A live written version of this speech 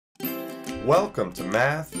Welcome to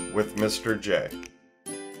Math with Mr. J.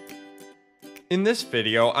 In this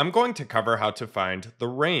video, I'm going to cover how to find the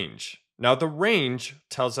range. Now, the range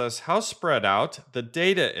tells us how spread out the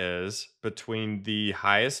data is between the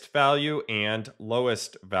highest value and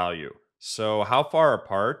lowest value. So how far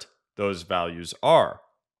apart those values are.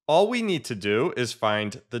 All we need to do is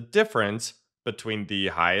find the difference between the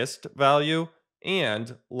highest value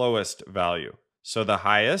and lowest value. So the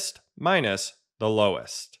highest minus the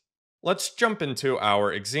lowest. Let's jump into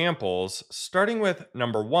our examples, starting with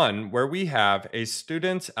number 1, where we have a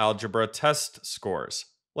student's algebra test scores.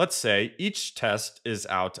 Let's say each test is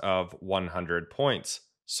out of 100 points.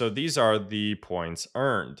 So these are the points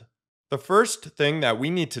earned. The first thing that we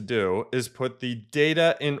need to do is put the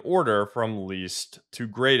data in order from least to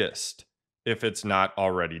greatest, if it's not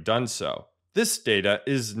already done so. This data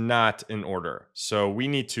is not in order, so we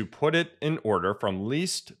need to put it in order from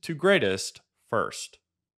least to greatest first.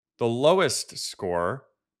 The lowest score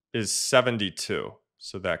is 72,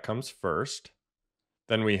 so that comes first.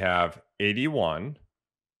 Then we have 81,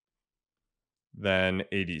 then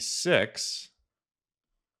 86,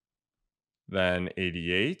 then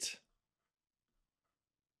 88,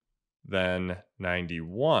 then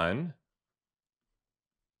 91,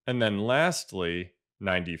 and then lastly,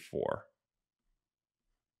 94.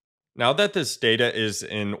 Now that this data is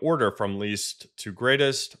in order from least to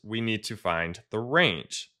greatest, we need to find the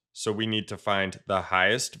range. So we need to find the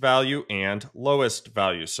highest value and lowest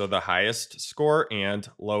value. So the highest score and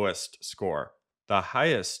lowest score. The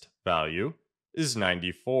highest value is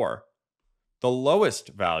 94. The lowest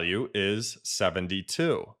value is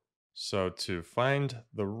 72. So to find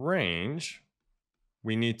the range,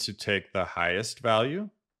 we need to take the highest value,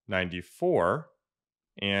 94,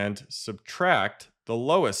 and subtract the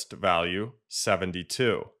lowest value,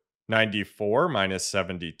 72. 94 minus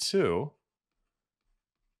 72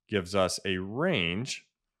 gives us a range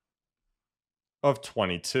of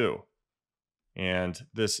 22. And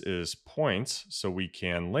this is points, so we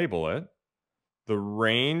can label it. The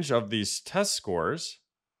range of these test scores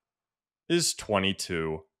is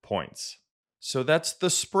 22 points. So that's the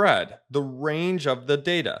spread, the range of the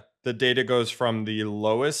data. The data goes from the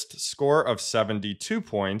lowest score of 72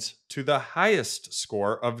 points to the highest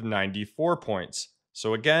score of 94 points.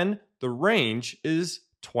 So again, the range is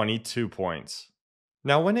 22 points.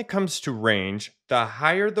 Now, when it comes to range, the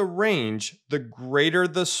higher the range, the greater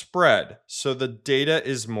the spread, so the data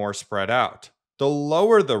is more spread out. The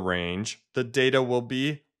lower the range, the data will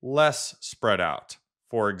be less spread out.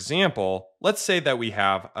 For example, let's say that we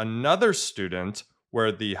have another student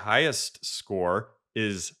where the highest score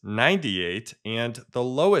is 98 and the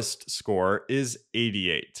lowest score is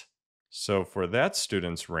 88. So for that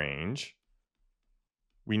student's range,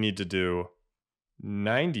 we need to do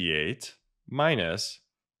 98 minus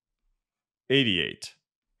 88.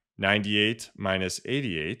 98 minus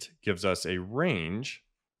 88 gives us a range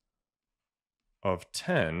of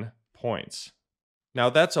 10 points. Now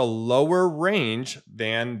that's a lower range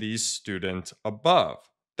than the student above.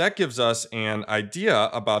 That gives us an idea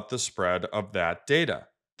about the spread of that data.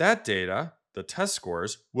 That data, the test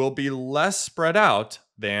scores, will be less spread out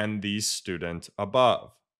than the student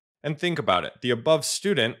above. And think about it. The above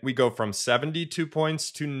student, we go from 72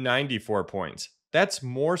 points to 94 points. That's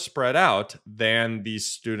more spread out than the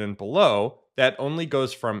student below that only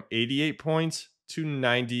goes from 88 points to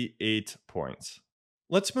 98 points.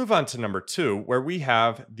 Let's move on to number 2, where we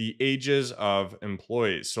have the ages of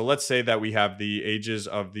employees. So let's say that we have the ages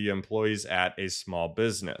of the employees at a small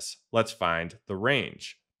business. Let's find the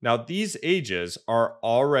range. Now these ages are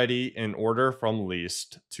already in order from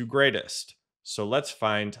least to greatest. So let's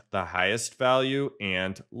find the highest value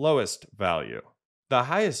and lowest value. The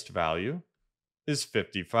highest value is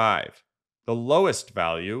 55. The lowest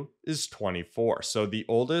value is 24. So the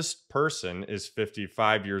oldest person is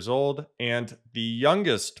 55 years old and the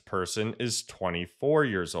youngest person is 24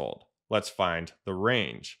 years old. Let's find the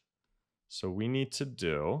range. So we need to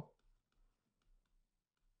do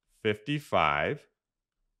 55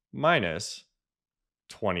 minus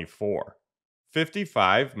 24.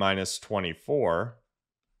 55 minus 24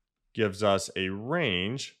 gives us a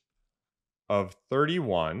range of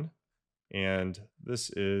 31, and this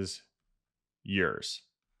is years.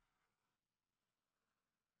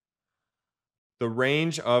 The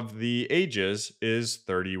range of the ages is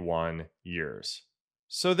 31 years.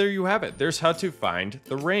 So there you have it. There's how to find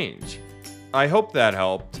the range. I hope that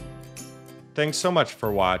helped. Thanks so much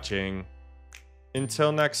for watching.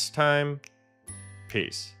 Until next time,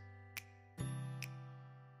 peace.